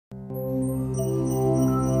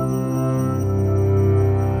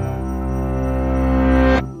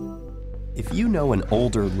know an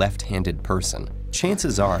older left-handed person,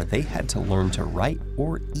 chances are they had to learn to write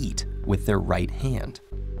or eat with their right hand.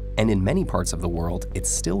 And in many parts of the world, it's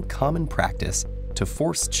still common practice to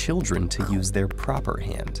force children to use their proper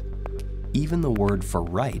hand. Even the word for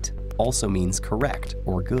right also means correct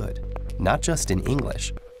or good, not just in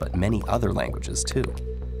English, but many other languages too.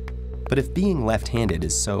 But if being left-handed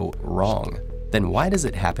is so wrong, then why does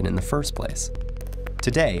it happen in the first place?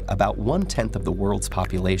 Today, about 1/10 of the world's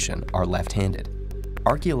population are left-handed.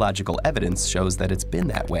 Archaeological evidence shows that it's been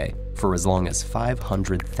that way for as long as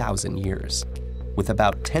 500,000 years, with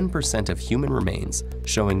about 10% of human remains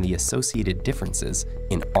showing the associated differences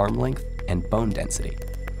in arm length and bone density,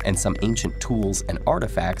 and some ancient tools and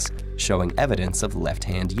artifacts showing evidence of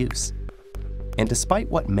left-hand use. And despite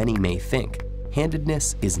what many may think,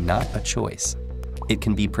 handedness is not a choice. It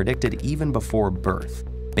can be predicted even before birth,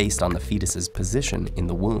 based on the fetus's position in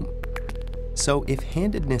the womb. So if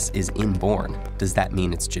handedness is inborn, does that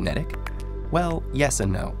mean it's genetic? Well, yes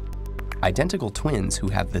and no. Identical twins who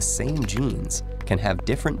have the same genes can have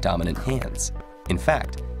different dominant hands. In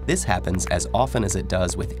fact, this happens as often as it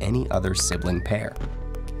does with any other sibling pair.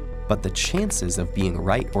 But the chances of being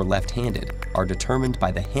right or left-handed are determined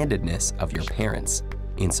by the handedness of your parents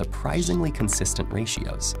in surprisingly consistent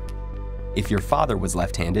ratios. If your father was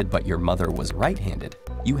left-handed but your mother was right-handed,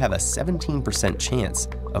 you have a 17% chance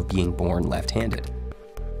of being born left-handed,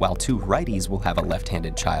 while two righties will have a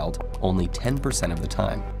left-handed child only 10% of the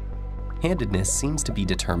time. Handedness seems to be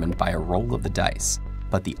determined by a roll of the dice,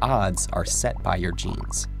 but the odds are set by your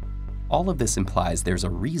genes. All of this implies there's a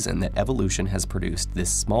reason that evolution has produced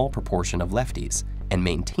this small proportion of lefties and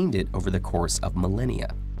maintained it over the course of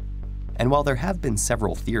millennia. And while there have been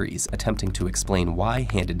several theories attempting to explain why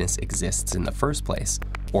handedness exists in the first place,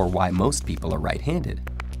 or why most people are right-handed,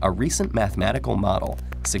 a recent mathematical model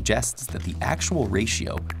suggests that the actual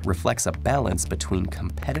ratio reflects a balance between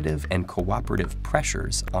competitive and cooperative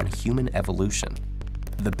pressures on human evolution.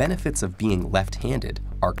 The benefits of being left-handed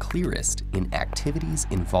are clearest in activities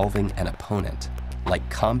involving an opponent, like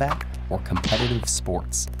combat or competitive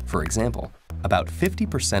sports. For example, about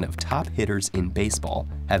 50% of top hitters in baseball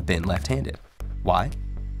have been left-handed. Why?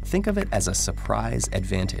 Think of it as a surprise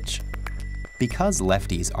advantage. Because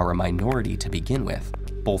lefties are a minority to begin with,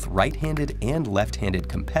 both right-handed and left-handed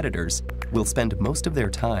competitors will spend most of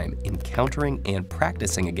their time encountering and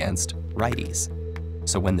practicing against righties.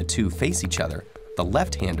 So when the two face each other, the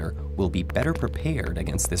left-hander will be better prepared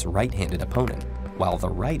against this right-handed opponent, while the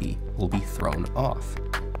righty will be thrown off.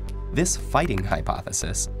 This fighting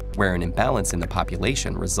hypothesis, where an imbalance in the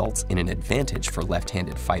population results in an advantage for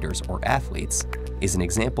left-handed fighters or athletes, is an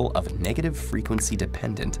example of negative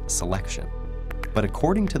frequency-dependent selection. But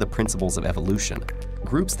according to the principles of evolution,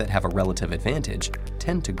 groups that have a relative advantage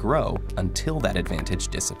tend to grow until that advantage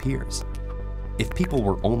disappears. If people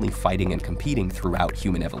were only fighting and competing throughout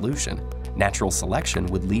human evolution, natural selection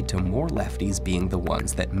would lead to more lefties being the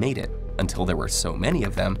ones that made it, until there were so many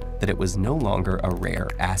of them that it was no longer a rare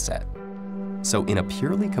asset. So in a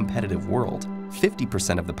purely competitive world,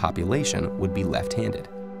 50% of the population would be left-handed.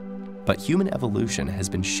 But human evolution has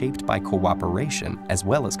been shaped by cooperation as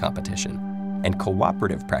well as competition, and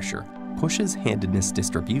cooperative pressure pushes handedness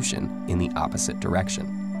distribution in the opposite direction.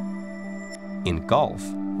 In golf,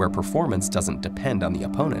 where performance doesn't depend on the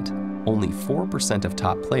opponent, only 4% of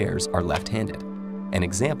top players are left-handed, an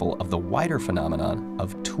example of the wider phenomenon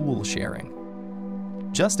of tool sharing.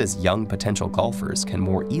 Just as young potential golfers can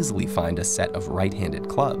more easily find a set of right-handed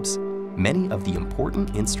clubs, many of the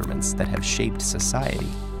important instruments that have shaped society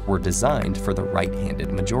were designed for the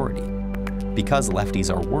right-handed majority. Because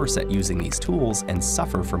lefties are worse at using these tools and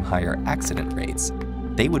suffer from higher accident rates,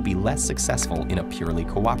 they would be less successful in a purely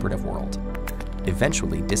cooperative world,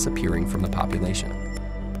 eventually disappearing from the population.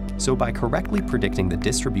 So by correctly predicting the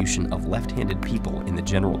distribution of left-handed people in the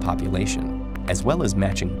general population, as well as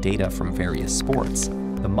matching data from various sports,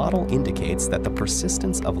 the model indicates that the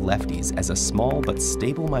persistence of lefties as a small but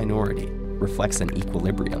stable minority reflects an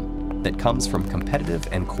equilibrium that comes from competitive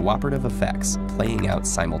and cooperative effects playing out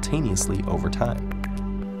simultaneously over time.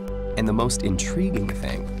 And the most intriguing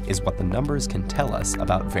thing is what the numbers can tell us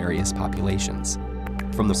about various populations,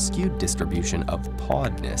 from the skewed distribution of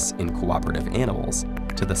pawedness in cooperative animals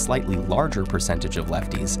to the slightly larger percentage of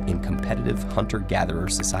lefties in competitive hunter-gatherer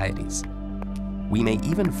societies. We may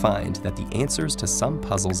even find that the answers to some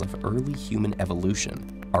puzzles of early human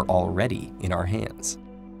evolution are already in our hands.